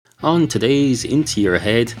On today's Into Your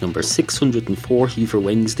Head, number 640 for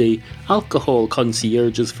Wednesday, alcohol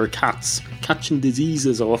concierges for cats, catching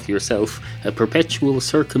diseases off yourself, a perpetual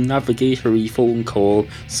circumnavigatory phone call,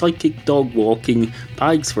 psychic dog walking,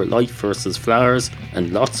 bags for life versus flowers,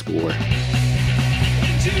 and lots more.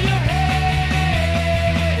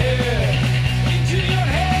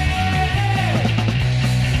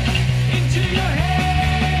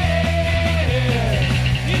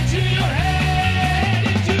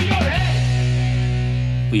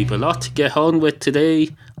 We've a lot to get on with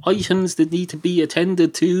today. Items that need to be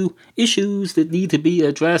attended to, issues that need to be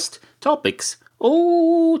addressed, topics.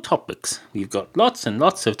 Oh, topics. We've got lots and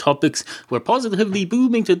lots of topics. We're positively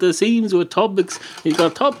booming to the seams with topics. We've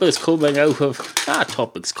got topics coming out of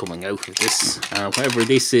this. Whatever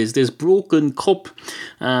this is, this broken cup.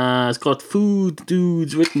 It's got food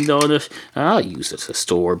dudes written on it. I use it to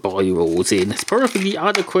store biros in. It's perfectly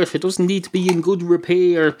adequate. It doesn't need to be in good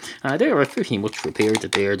repair. They are pretty much repaired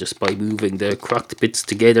it there just by moving the cracked bits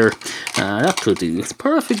together. That'll do. It's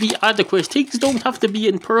perfectly adequate. Things don't have to be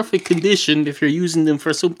in perfect condition if you're using them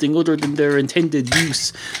for something other than their intended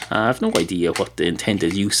use. I have no idea what the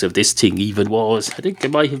intended use of this thing even was. I think there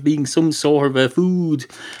might have been some sort of a food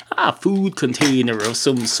container of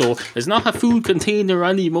some sort. There's not a food container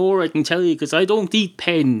anymore, I can tell you, because I don't eat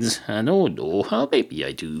pens. No. Well, maybe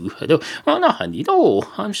I do. I don't. Well, not any. No,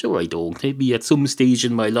 I'm sure I don't. Maybe at some stage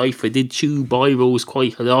in my life I did chew biros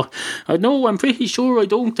quite a lot. No, I'm pretty sure I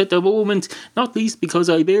don't at the moment. Not least because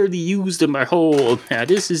I barely use them at all.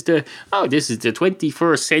 This is the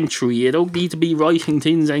 21st century. You don't need to be writing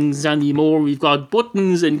things anymore. We've got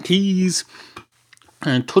buttons and keys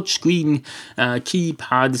and touchscreen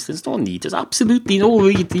keypads. There's absolutely no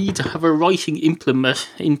need to have a writing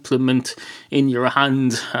implement in your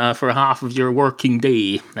hand for half of your working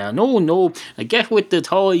day. No, get with the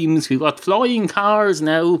times. We've got flying cars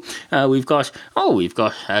now. We've got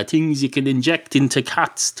things you can inject into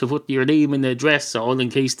cats to put your name and address all in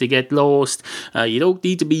case they get lost. You don't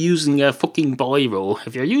need to be using a fucking biro.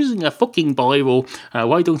 If you're using a fucking biro,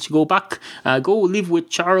 why don't you go back, go live with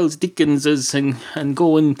Charles Dickens's and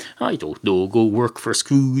go and, I don't know, go work for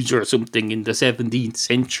Scrooge or something in the 17th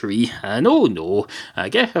century. No.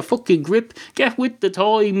 Get a fucking grip. Get with the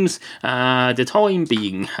times. The time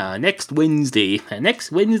being next Wednesday. Next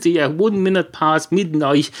Wednesday at 1 minute past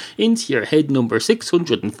midnight. Into Your Head number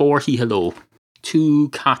 640. Hello. Two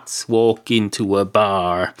cats walk into a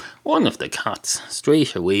bar. One of the cats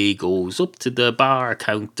straight away goes up to the bar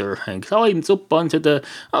counter and climbs up onto the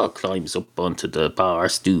bar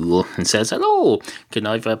stool and says, "Hello, can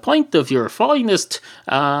I have a pint of your finest?"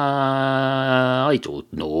 I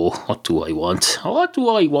don't know. What do I want,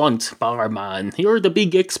 barman? You're the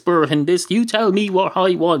big expert in this. You tell me what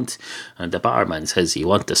I want. And the barman says, "You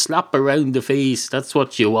want to slap around the face. That's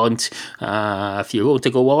what you want. If you're going to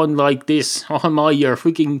go on like this, am I your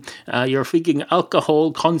freaking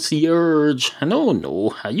alcohol concierge?"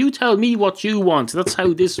 No. You tell me what you want. That's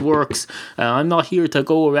how this works. I'm not here to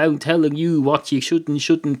go around telling you what you should and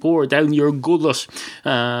shouldn't pour down your gullet.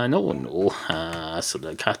 No. So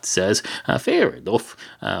the cat says, "Fair enough.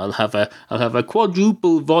 I'll have a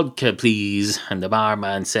quadruple vodka, please." And the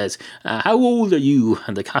barman says, "How old are you?"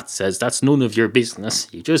 And the cat says, "That's none of your business.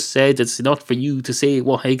 You just said it's not for you to say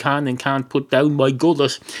what I can and can't put down my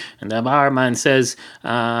gullet." And the barman says,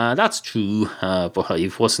 "That's true, but I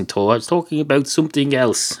wasn't told. I was talking about something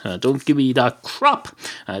else. Don't give me that crap.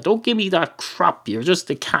 You're just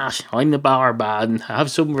a cat. I'm the barman.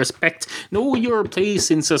 Have some respect. Know your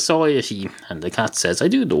place in society." And the cat says, "I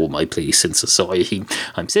do know my place in society.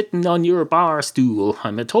 I'm sitting on your bar stool.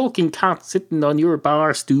 I'm a talking cat sitting on your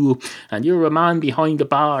bar stool, and you're a man behind the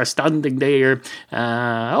bar standing there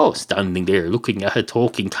looking at a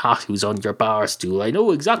talking cat who's on your bar stool. I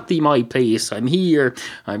know exactly my place. I'm here.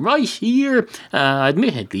 I'm right here.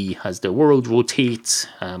 Admittedly, as the world rotates,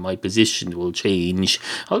 my position will change.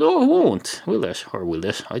 Although it won't. Will it? Or will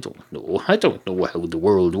it? I don't know. I don't know how the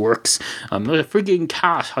world works. I'm not a frigging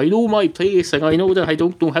cat. I know my place, and I know that I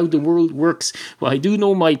don't know how the world works. Well, I do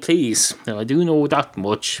know my place. And I do know that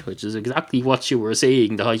much, which is exactly what you were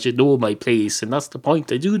saying, that I should know my place. And that's the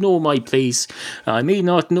point. I do know my place. I may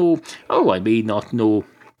not know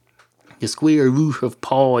the square root of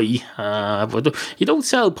pie. But you don't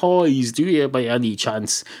sell pies, do you, by any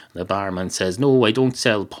chance? The barman says, no, I don't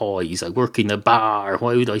sell pies. I work in a bar.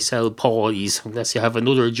 Why would I sell pies? Unless you have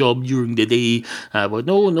another job during the day. But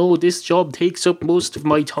no, this job takes up most of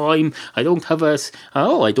my time. I don't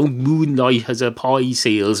moonlight as a pie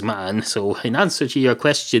salesman. So in answer to your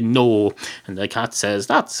question, no. And the cat says,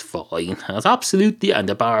 that's fine. That's absolutely. And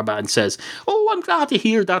the barman says, oh, I'm glad to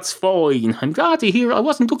hear that's fine. I'm glad to hear. I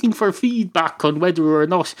wasn't looking for feedback on whether or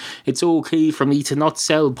not it's okay for me to not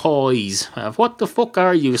sell pies. What the fuck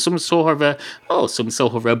are you? Some sort of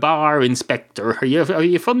a bar inspector? Are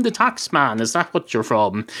you from the tax man? Is that what you're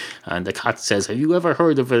from? And the cat says, have you ever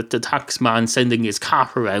heard of the tax man sending his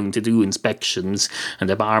cat around to do inspections? And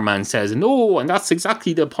the barman says, no, and that's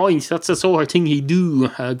exactly the point. That's the sort of thing he'd do,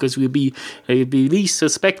 because he'd be least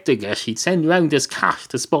suspecting it. He'd send round his cat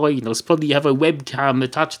to spy. Probably have a webcam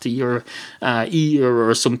attached to your ear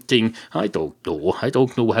or something. I don't know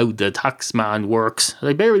how the tax man works.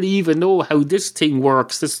 I barely even know how this thing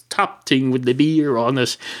works, this tap thing with the beer on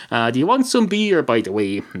it. Do you want some beer, by the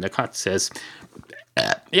way? And the cat says,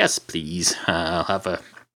 yes, please. I'll have a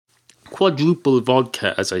quadruple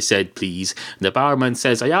vodka, as I said, please. And the barman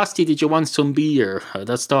says, I asked you, did you want some beer?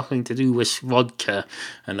 That's nothing to do with vodka.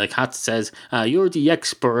 And the cat says, you're the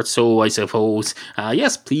expert, so I suppose.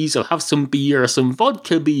 Yes, please, I'll have some beer, some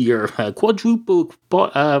vodka beer, quadruple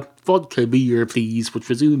vodka beer, please, which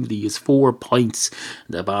presumably is 4 pints.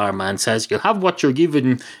 The barman says, you'll have what you're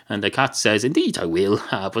given. And the cat says, indeed I will,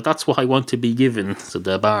 but that's what I want to be given. So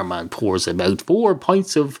the barman pours him out 4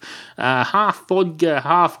 pints of half vodka,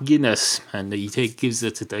 half Guinness, and he gives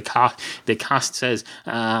it to the cat. The cat says,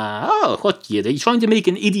 what are you trying to make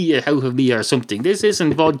an idiot out of me or something? This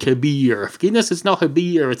isn't vodka beer. Guinness is not a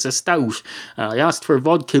beer, it's a stout. I asked for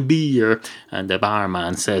vodka beer. And the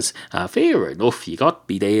barman says, fair enough, you got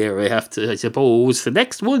me there. I suppose. The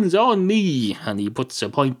next one's on me. And he puts a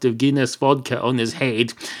pint of Guinness vodka on his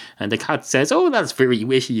head. And the cat says, oh, that's very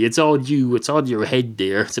witty. It's on you. It's on your head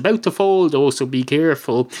there. It's about to fall though, so be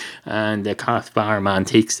careful. And the cat barman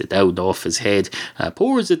takes it down off his head,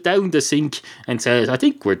 pours it down the sink and says, I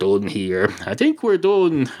think we're done here. I think we're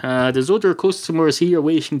done. There's other customers here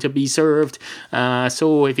waiting to be served.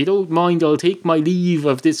 So if you don't mind, I'll take my leave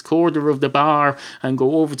of this corner of the bar and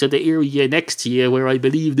go over to the area next to you where I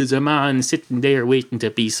believe there's a man sitting there waiting to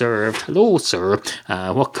be served. Hello, sir.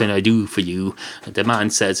 What can I do for you? And the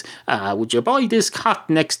man says, would you buy this cat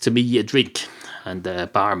next to me a drink? And the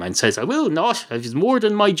barman says, I will not. It's more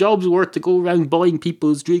than my job's worth to go around buying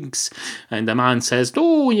people's drinks. And the man says,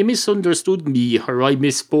 no, you misunderstood me, or I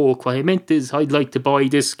misspoke. What I meant is I'd like to buy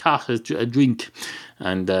this cat a drink.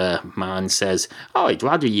 And the man says, I'd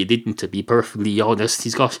rather you didn't, to be perfectly honest.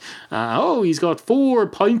 He's got 4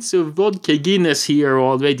 pints of vodka Guinness here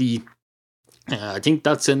already. I think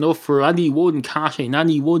that's enough for any one cat in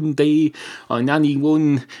any one day, in any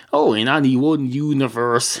one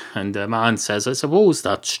universe. And the man says, I suppose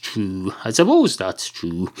that's true.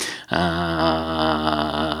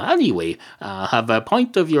 Anyway, have a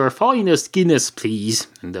pint of your finest Guinness, please.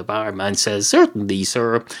 And the barman says, certainly,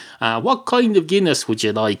 sir. What kind of Guinness would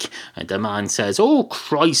you like? And the man says, oh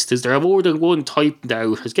Christ, is there more than one type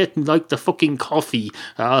now? It's getting like the fucking coffee.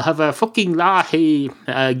 I'll have a fucking latte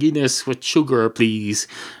Guinness with sugar, please.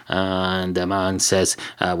 And the man says,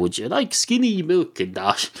 would you like skinny milk in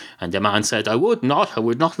that? And the man said, I would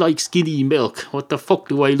not like skinny milk. What the fuck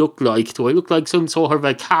do I look like? Do I look like some sort of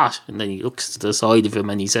a cat? And then he looks to the side of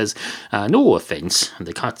him and he says, no offence. And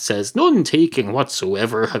the cat says, none taken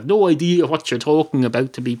whatsoever. I've no idea what you're talking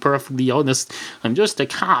about, to be perfectly honest. I'm just a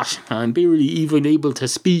cat. I'm barely even able to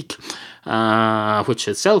speak. Which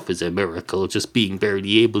itself is a miracle, just being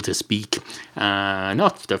barely able to speak.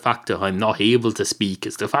 Not the fact that I'm not able to speak,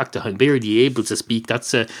 it's the fact that I'm barely able to speak.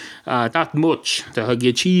 That's that much, that I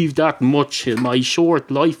achieved that much in my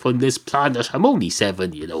short life on this planet. I'm only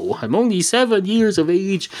 7, I'm only 7 years of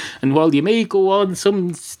age, and while you may go on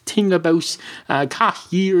some thing about cat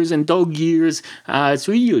years and dog years, it's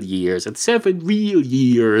real years. It's 7 real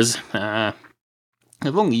years.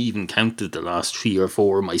 I've only even counted the last 3 or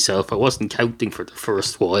 4 myself. I wasn't counting for the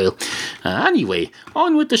first while. Anyway,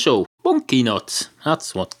 on with the show. Monkey nuts.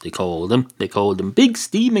 That's what they call them. They call them big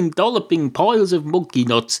steaming dolloping piles of monkey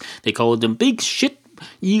nuts. They call them big shit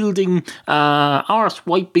yielding, arse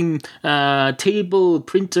wiping, table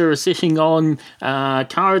printer sitting on,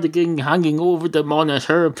 cardigan hanging over the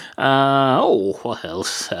monitor. What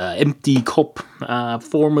else? Empty cup.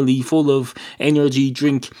 formerly full of energy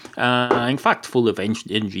drink. In fact, full of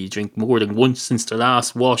energy drink more than once since the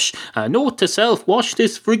last wash. Note to self: wash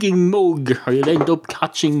this frigging mug, or you'll end up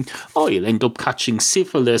catching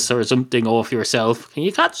syphilis or something off yourself. Can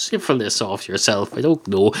you catch syphilis off yourself? I don't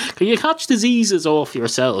know. Can you catch diseases off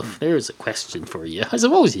yourself? There's a question for you. I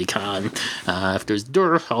suppose you can. If there's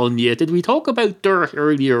dirt on you. Did we talk about dirt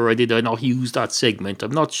earlier, or did I not use that segment?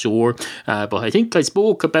 I'm not sure. But I think I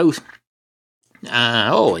spoke about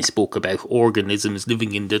organisms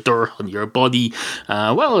living in the dirt on your body.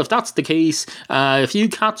 Well, if that's the case, if you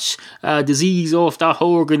catch disease off that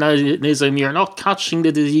organism, you're not catching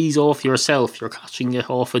the disease off yourself. You're catching it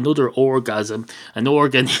off another organism.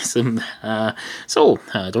 So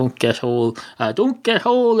don't get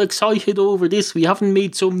all excited over this. We haven't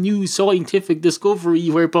made some new scientific discovery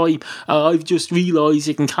whereby I've just realised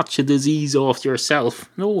you can catch a disease off yourself.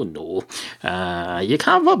 No. You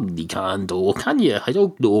probably can though. Can you? I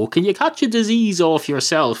don't know. Can you catch a disease off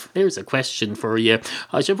yourself? There's a question for you.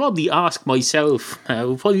 I should probably ask myself. It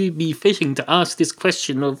would probably be fitting to ask this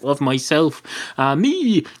question of myself.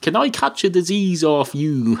 Me, can I catch a disease off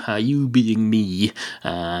you? You being me.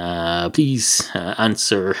 Please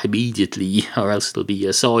answer immediately, or else there'll be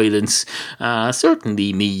a silence.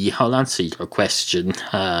 Certainly me. I'll answer your question.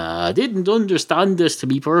 I didn't understand this, to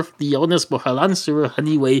be perfectly honest, but I'll answer it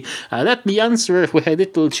anyway. Let me answer it with a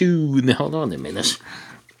little tune. Hold on a minute.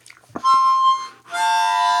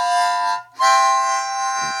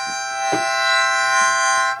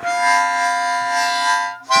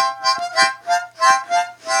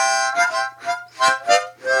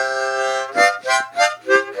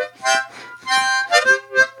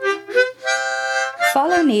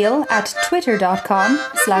 Follow Neil at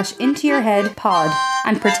twitter.com/intoyourheadpod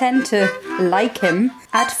and pretend to like him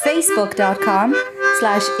at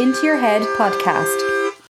facebook.com/intoyourheadpodcast.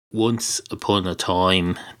 Once upon a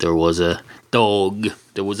time, there was a dog.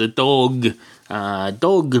 A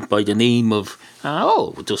dog by the name of...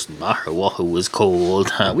 it doesn't matter what it was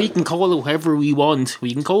called. We can call it whatever we want.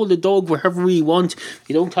 We can call the dog whatever we want.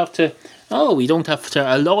 We don't have to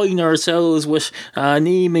align ourselves with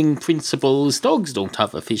naming principles. Dogs don't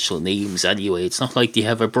have official names anyway. It's not like they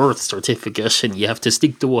have a birth certificate and you have to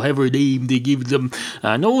stick to whatever name they give them.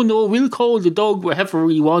 No, we'll call the dog whatever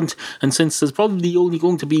we want. And since there's probably only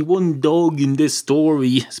going to be one dog in this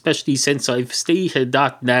story, especially since I've stated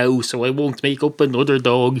that now, so I won't make up another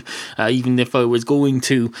dog, even if I was going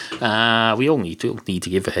to. We only don't need to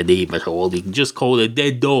give it a name at all. We can just call it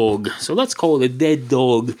Dead Dog. So let's call it Dead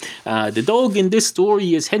Dog. The dog in this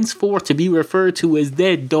story is henceforth to be referred to as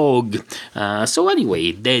Dead Dog. So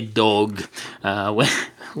anyway, Dead Dog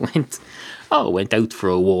went out for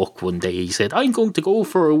a walk one day. He said, I'm going to go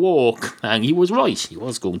for a walk. And he was right. He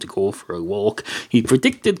was going to go for a walk. He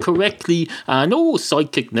predicted correctly. No,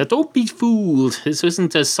 psychic. Now, don't be fooled. This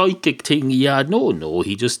isn't a psychic thing he had. No.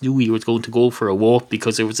 He just knew he was going to go for a walk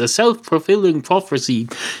because it was a self-fulfilling prophecy.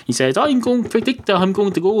 He said, I'm going to predict that I'm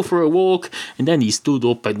going to go for a walk. And then he stood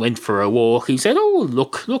up and went for a walk. He said, oh,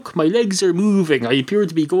 look, my legs are moving. I appear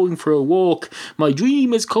to be going for a walk. My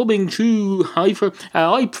dream is coming true. I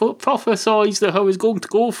prophesied that I was going to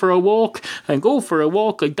go for a walk, and go for a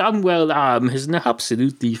walk I damn well am. Isn't it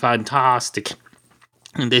absolutely fantastic?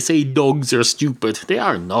 And they say dogs are stupid. They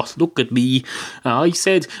are not. Look at me. I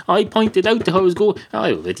pointed out that I was going...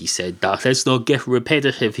 I already said that. Let's not get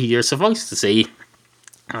repetitive here. Suffice to say,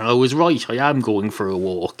 I was right, I am going for a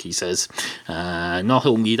walk, he says. Not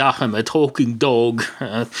only that, I'm a talking dog.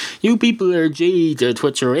 You people are jaded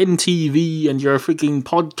with your MTV and your freaking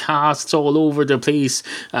podcasts all over the place.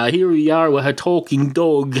 Here we are with a talking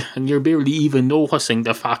dog, and you're barely even noticing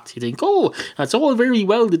the fact. You think, oh, that's all very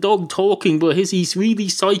well, the dog talking, but is he really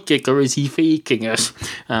psychic or is he faking it?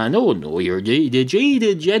 No, you're the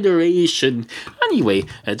jaded generation. Anyway,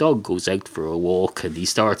 a dog goes out for a walk, and he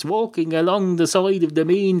starts walking along the side of the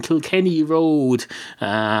main Kilkenny Road,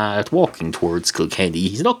 walking towards Kilkenny.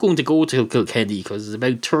 He's not going to go to Kilkenny because it's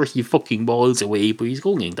about 30 fucking miles away, but he's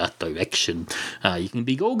going in that direction. You can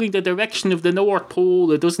be going in the direction of the North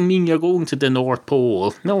Pole. It doesn't mean you're going to the North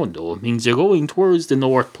Pole. No, it means you're going towards the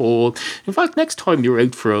North Pole. In fact, next time you're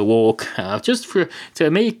out for a walk, just to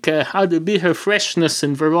add a bit of freshness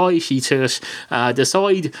and variety to it,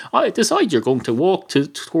 decide you're going to walk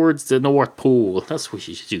towards the North Pole. That's what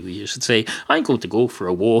you should do. You should say, I'm going to go for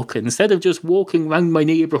a walk. Instead of just walking around my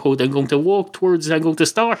neighbourhood, I'm going to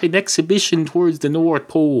start an exhibition towards the North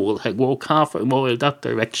Pole. I walk half a mile that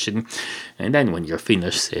direction. And then when you're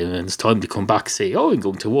finished and it's time to come back, say, I'm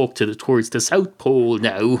going to walk towards the South Pole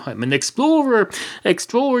now. I'm an explorer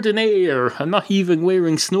extraordinaire. I'm not even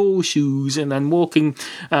wearing snowshoes, and I'm walking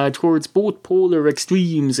towards both polar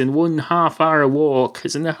extremes in 1.5 hour walk.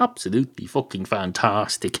 Isn't it absolutely fucking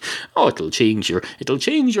fantastic? Oh, it'll change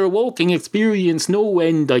your walking experience no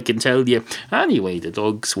end, I can tell you. Anyway, the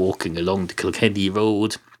dog's walking along the Kilkenny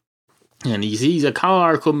Road, and he sees a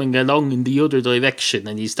car coming along in the other direction,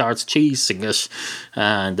 and he starts chasing it.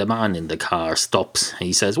 And the man in the car stops.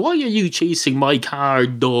 He says, "Why are you chasing my car,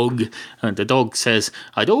 dog?" And the dog says,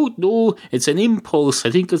 "I don't know. It's an impulse.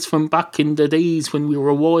 I think it's from back in the days when we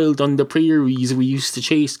were wild on the prairies. We used to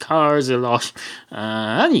chase cars a lot.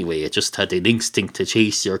 Anyway, I just had an instinct to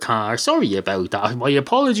chase your car. Sorry about that. My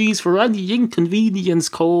apologies for any inconvenience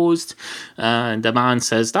caused." And the man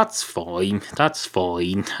says, That's fine.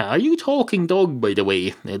 Are you talking dog, by the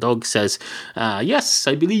way?" The dog says, "Yes,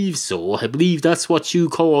 I believe so. I believe that's what you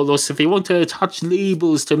call us. If you want to attach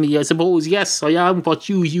labels to me, I suppose, yes, I am what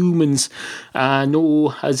you humans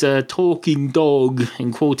know as a talking dog,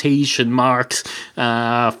 in quotation marks.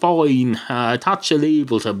 Fine, attach a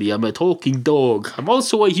label to me. I'm a talking dog. I'm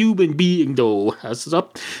also a human being, though.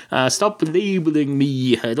 Stop labeling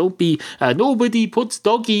me. Nobody puts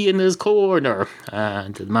doggy in his corner."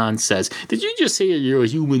 And the man says, "Did you just say you're a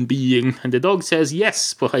human being?" And the dog says,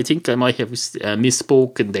 "Yes, but I think I might have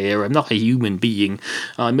misspoken there. I'm not a human being.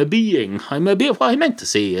 I'm a being. What I meant to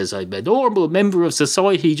say is I'm a normal member of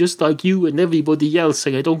society just like you and everybody else,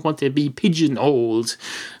 and I don't want to be pigeonholed.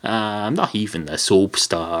 I'm not even a soap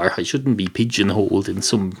star. I shouldn't be pigeonholed in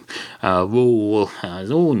some role.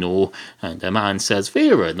 Oh no." And the man says,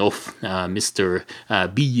 "Fair enough, Mr.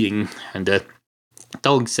 Being." And the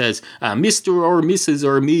dog says, "Mr. or Mrs.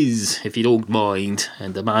 or Ms, if you don't mind."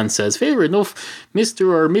 And the man says, "Fair enough,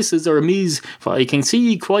 Mr. or Mrs. or Ms, for I can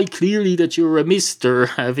see quite clearly that you're a Mr.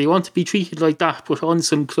 If you want to be treated like that, put on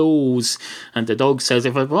some clothes." And the dog says,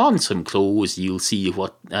 "If I put on some clothes, you'll see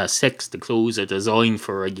what sex the clothes are designed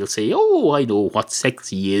for, and you'll say, oh, I know what sex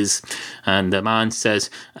he is." And the man says,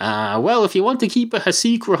 "Well, if you want to keep it a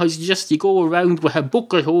secret, I suggest you go around with a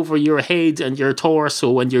bucket over your head and your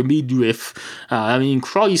torso and your midriff.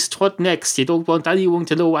 Christ, what next? You don't want anyone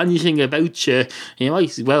to know anything about you. You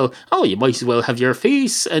might as well have your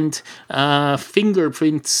face and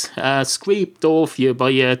fingerprints scraped off you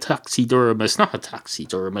by a taxidermist. Not a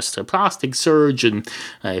taxidermist, a plastic surgeon,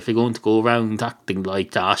 if you're going to go around acting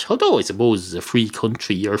like that. Although I suppose it's a free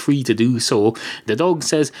country, you're free to do so." The dog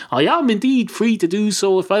says, "I am indeed free to do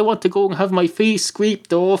so. If I want to go and have my face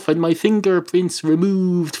scraped off and my fingerprints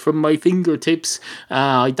removed from my fingertips,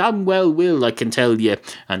 I damn well will, I can tell you."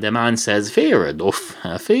 And the man says, fair enough.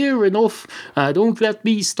 Don't let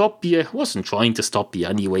me stop you." Wasn't trying to stop you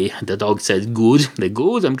anyway. And the dog says, Good.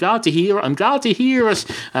 I'm glad to hear it.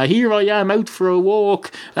 Here I am out for a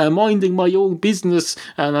walk, minding my own business,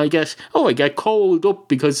 and I get called up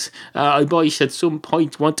because I might at some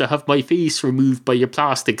point want to have my face removed by a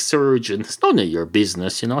plastic surgeon. It's none of your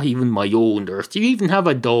business. You're not even my owner. Do you even have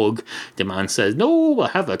a dog? The man says, "No, I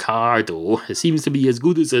have a car though. It seems to be as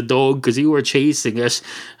good as a dog because you were chasing it."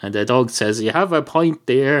 And the dog says, "You have a point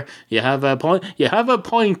there. You have a point,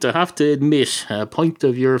 I have to admit. A point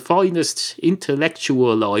of your finest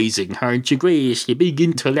intellectualizing, aren't you great? You big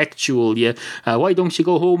intellectual. Why don't you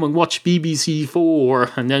go home and watch BBC 4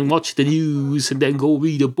 and then watch the news and then go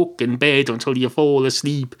read a book in bed until you fall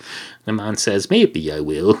asleep?" The man says, Maybe I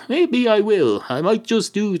will. I might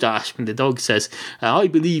just do that." And the dog says, "I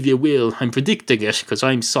believe you will. I'm predicting it because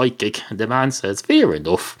I'm psychic." And the man says, "Fair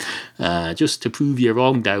enough. Just to prove you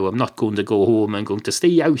wrong now, I'm not going to go home. I'm going to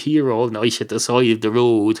stay out here all night at the side of the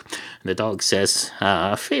road." And the dog says,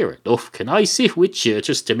 "Fair enough. Can I sit with you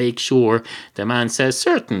just to make sure?" The man says,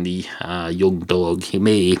 "Certainly, young dog, you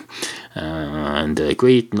may. And a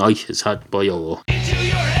great night is had by all."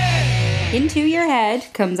 Into Your Head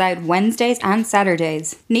comes out Wednesdays and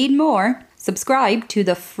Saturdays. Need more? Subscribe to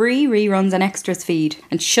the free reruns and extras feed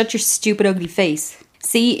and shut your stupid ugly face.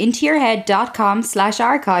 See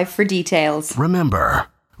intoyourhead.com/archive for details. Remember,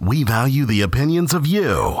 we value the opinions of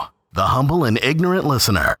you, the humble and ignorant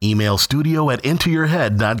listener. Email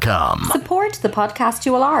studio@intoyourhead.com. Support the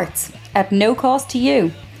podcastual arts at no cost to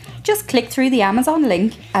you. Just click through the Amazon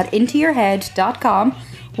link at intoyourhead.com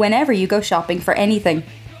whenever you go shopping for anything,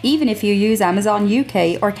 even if you use Amazon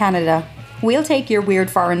UK or Canada. We'll take your weird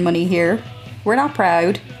foreign money here. We're not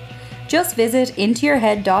proud. Just visit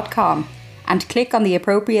intoyourhead.com and click on the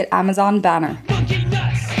appropriate Amazon banner. Monkey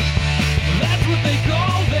nuts, that's what they call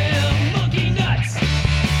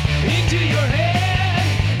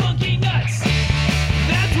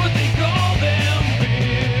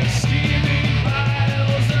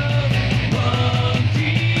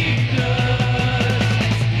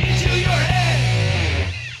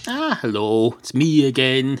hello, it's me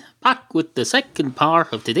again, back with the second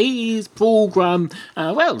part of today's programme.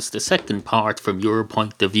 It's the second part from your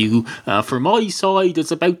point of view. From my side,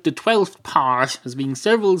 it's about the 12th part. There's been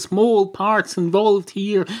several small parts involved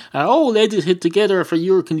here, all edited together for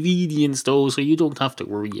your convenience though, so you don't have to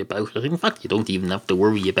worry about it. In fact, you don't even have to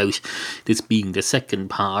worry about this being the second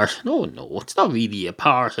part. No, it's not really a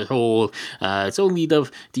part at all. It's only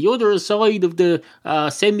the other side of the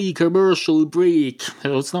semi-commercial break.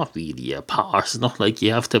 So it's not really a part. It's not like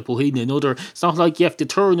you have to put in another. It's not like you have to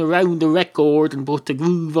turn around the record and put the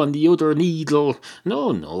groove on the other needle.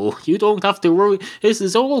 No, you don't have to worry.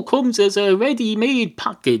 This all comes as a ready-made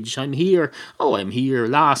package. I'm here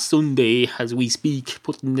last Sunday as we speak,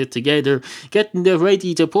 putting it together, getting it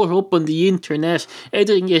ready to put up on the internet,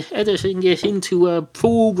 editing it into a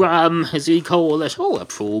program, as we call it. A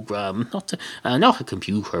program, not a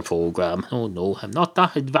computer program. No, I'm not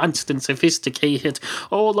that advanced and sophisticated.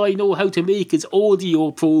 All I know how to make is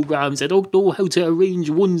audio programs. I don't know how to arrange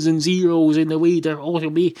ones and zeros in a way that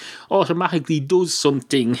automatically does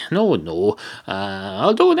something. No.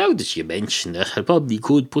 Although now that you mention it, I probably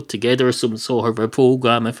could put together some sort of a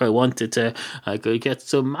program if I wanted to. I could get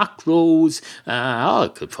some macros. I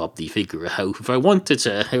could probably figure it out if I wanted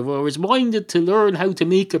to. If I was minded to learn how to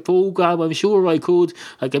make a program, I'm sure I could.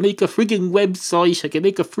 I can make a frigging website. I can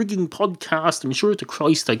make a frigging podcast. I'm sure to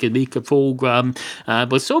Christ I can make a program.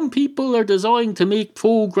 But some people are designed to make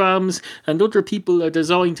programs, and other people are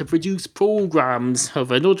designed to produce programs of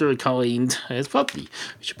another kind. We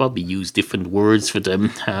should probably use different words for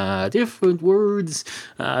them. Different words,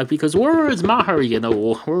 because words matter,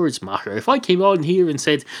 words matter. If I came on here and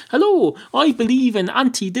said, hello, I believe in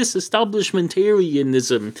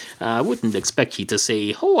anti-disestablishmentarianism, I wouldn't expect you to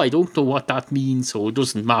say, I don't know what that means, so it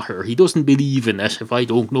doesn't matter. He doesn't believe in it if I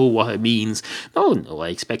don't know what it means. No, I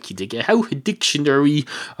expect you to get out a dictionary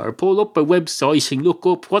or pull up a website and look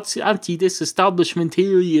up what's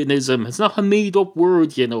anti-disestablishmentarianism. It's not a made-up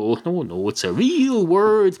word, No, it's a real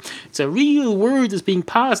word. It's a real word that's being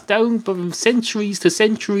passed down from centuries to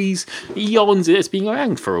centuries, eons. It's been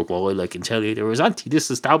around for a while, I can tell you. There was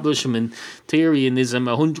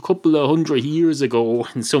anti-disestablishmentarianism a couple of hundred years ago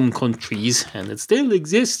in some countries, and it still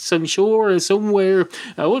exists, I'm sure, somewhere.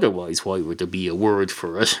 Otherwise, why would there be a word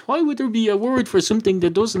for it? Why would there be a word for something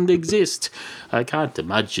that doesn't exist? I can't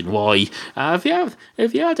imagine why.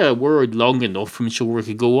 If you had a word long enough, I'm sure it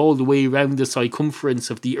could go all the way around the circumference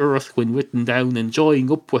of the earth when written down and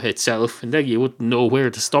joining up with itself, and then you wouldn't know where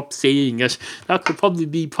to stop saying it. That could probably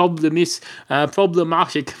be problematic,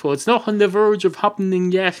 but it's not on the verge of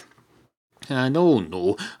happening yet.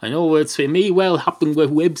 No. I know it may well happen with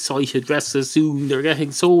website addresses soon. They're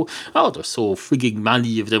getting so frigging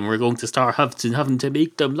many of them. We're going to start having to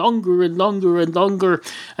make them longer and longer and longer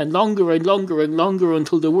and longer and longer and longer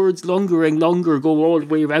until the words longer and longer go all the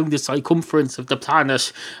way around the circumference of the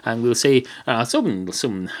planet. And we'll say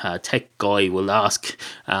some tech guy will ask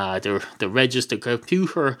the registered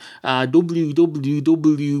computer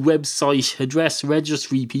www website address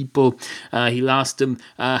registry people. He'll ask them,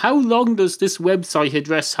 how long does this website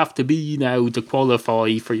address have to be now to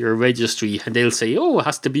qualify for your registry? And they'll say, it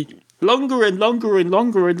has to be longer and longer and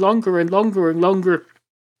longer and longer and longer and longer.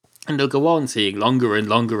 And they'll go on saying longer and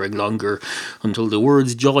longer and longer until the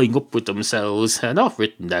words join up with themselves. Not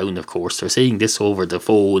written down, of course. They're saying this over the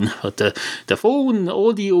phone. But the phone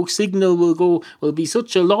audio signal will be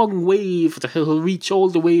such a long wave that it'll reach all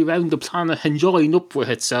the way around the planet and join up with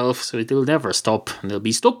itself. So it'll never stop. And they'll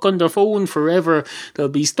be stuck on their phone forever. They'll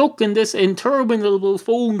be stuck in this interminable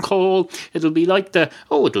phone call. It'll be like the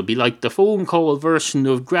phone call version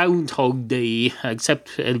of Groundhog Day.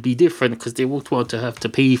 Except it'll be different because they won't want to have to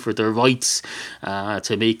pay for their rights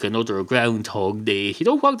to make another Groundhog Day. You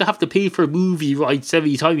don't want to have to pay for movie rights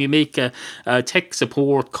every time you make a tech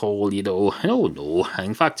support call, No.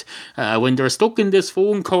 In fact, when they're stuck in this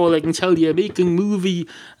phone call, I can tell you, making movie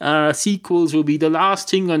sequels will be the last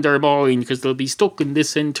thing on their mind, because they'll be stuck in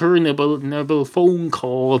this interminable phone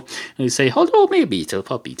call. And they say, although maybe they'll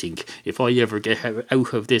probably think, if I ever get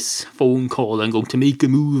out of this phone call, I'm going to make a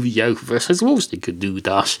movie out of it. I suppose they could do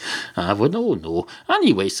that. But no.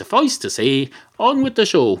 Anyway, suffice to say, on with the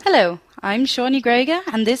show. Hello, I'm Shawnee Grega,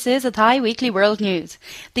 and this is a Thai Weekly World News.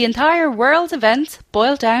 The entire world's events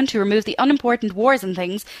boil down to remove the unimportant wars and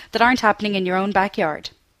things that aren't happening in your own backyard.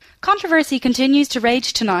 Controversy continues to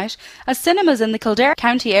rage tonight as cinemas in the Kildare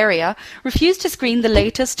County area refuse to screen the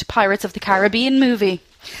latest Pirates of the Caribbean movie.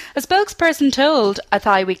 A spokesperson told a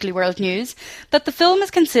Thai Weekly World News that the film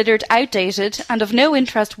is considered outdated and of no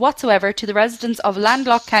interest whatsoever to the residents of a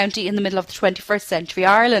landlocked county in the middle of the 21st century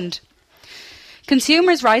Ireland.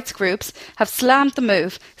 Consumers' rights groups have slammed the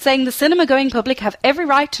move, saying the cinema-going public have every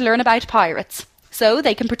right to learn about pirates, so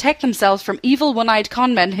they can protect themselves from evil one-eyed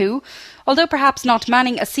conmen who, although perhaps not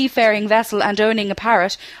manning a seafaring vessel and owning a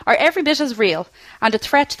parrot, are every bit as real and a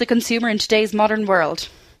threat to the consumer in today's modern world.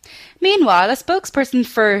 Meanwhile, a spokesperson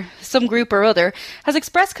for some group or other has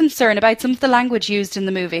expressed concern about some of the language used in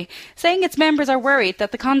the movie, saying its members are worried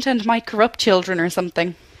that the content might corrupt children or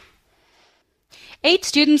something. 8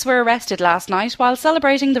 students were arrested last night while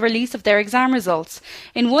celebrating the release of their exam results.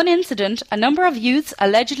 In one incident, a number of youths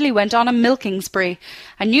allegedly went on a milking spree,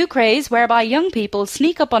 a new craze whereby young people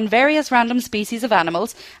sneak up on various random species of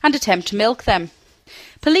animals and attempt to milk them.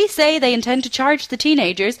 Police say they intend to charge the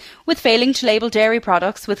teenagers with failing to label dairy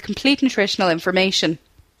products with complete nutritional information.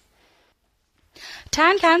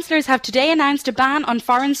 Town councillors have today announced a ban on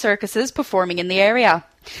foreign circuses performing in the area.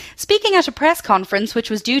 Speaking at a press conference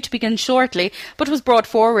which was due to begin shortly but was brought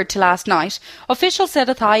forward to last night, officials said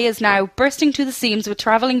Athy is now bursting to the seams with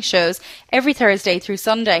travelling shows every Thursday through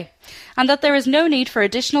Sunday, and that there is no need for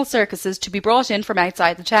additional circuses to be brought in from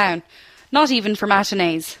outside the town, not even for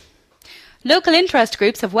matinees. Local interest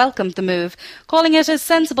groups have welcomed the move, calling it a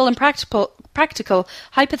sensible and practical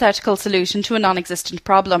hypothetical solution to a non-existent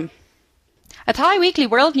problem. Athy Weekly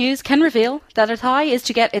World News can reveal that Athy is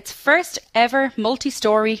to get its first ever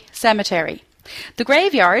multi-storey cemetery. The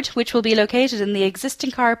graveyard, which will be located in the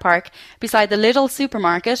existing car park beside the Lidl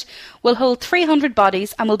supermarket, will hold 300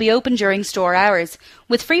 bodies and will be open during store hours,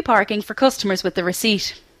 with free parking for customers with the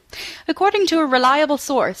receipt. According to a reliable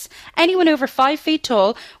source, anyone over 5 feet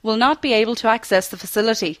tall will not be able to access the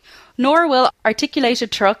facility, nor will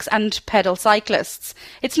articulated trucks and pedal cyclists.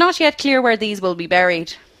 It's not yet clear where these will be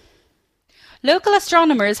buried. Local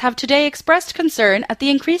astronomers have today expressed concern at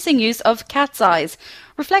the increasing use of cat's eyes,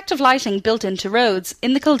 reflective lighting built into roads,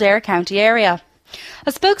 in the Kildare County area.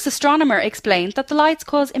 A spokes-astronomer explained that the lights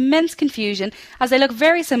cause immense confusion as they look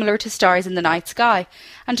very similar to stars in the night sky,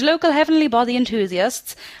 and local heavenly body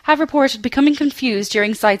enthusiasts have reported becoming confused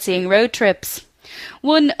during sightseeing road trips.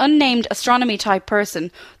 One unnamed astronomy-type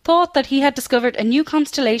person thought that he had discovered a new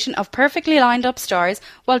constellation of perfectly lined-up stars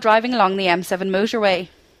while driving along the M7 motorway.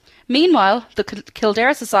 Meanwhile, the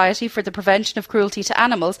Kildare Society for the Prevention of Cruelty to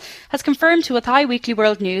Animals has confirmed to Athy Weekly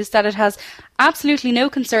World News that it has absolutely no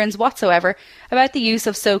concerns whatsoever about the use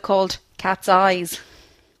of so-called cat's eyes.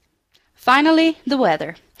 Finally, the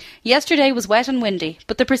weather. Yesterday was wet and windy,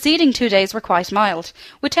 but the preceding 2 days were quite mild,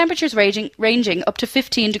 with temperatures ranging up to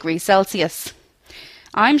 15 degrees Celsius.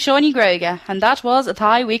 I'm Shawnee Groga, and that was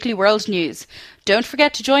Athy Weekly World News. Don't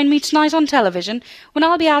forget to join me tonight on television when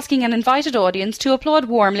I'll be asking an invited audience to applaud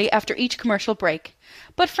warmly after each commercial break.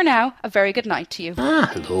 But for now, a very good night to you.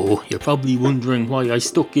 Hello. You're probably wondering why I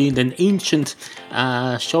stuck in an ancient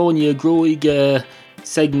Shawnee Groga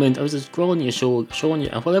segment. I was just showing you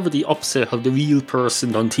whatever the opposite of the real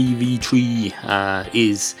person on TV3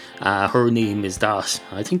 is. Her name is that.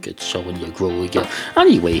 I think it's Shawnee Groga.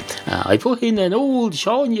 Anyway, I put in an old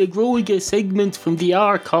Shawnee Groga segment from the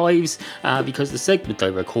archives because the segment I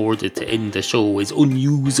recorded to end the show is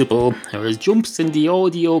unusable. There is jumps in the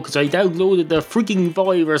audio because I downloaded the frigging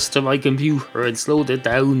virus to my computer and slowed it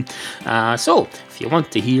down. So if you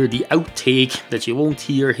want to hear the outtake that you won't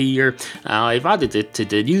hear here, I've added it to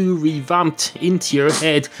the new revamped Into Your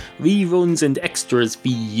Head reruns and extras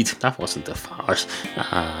feed. That wasn't a fart,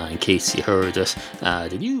 in case you heard it.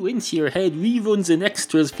 The new Into Your Head reruns and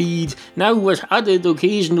extras feed, now with added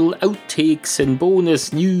occasional outtakes and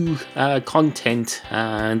bonus new content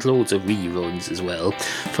and loads of reruns as well.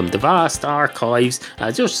 From the vast archives,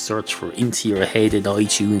 just search for Into Your Head in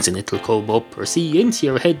iTunes and it'll come up, or see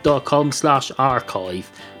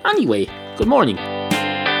intoyourhead.com/archive. Anyway, good morning.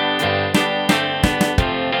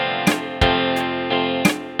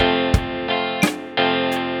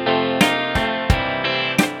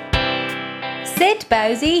 Sid,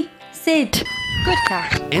 Bowsy. Sid. Good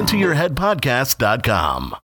cat. IntoYourHeadPodcast.com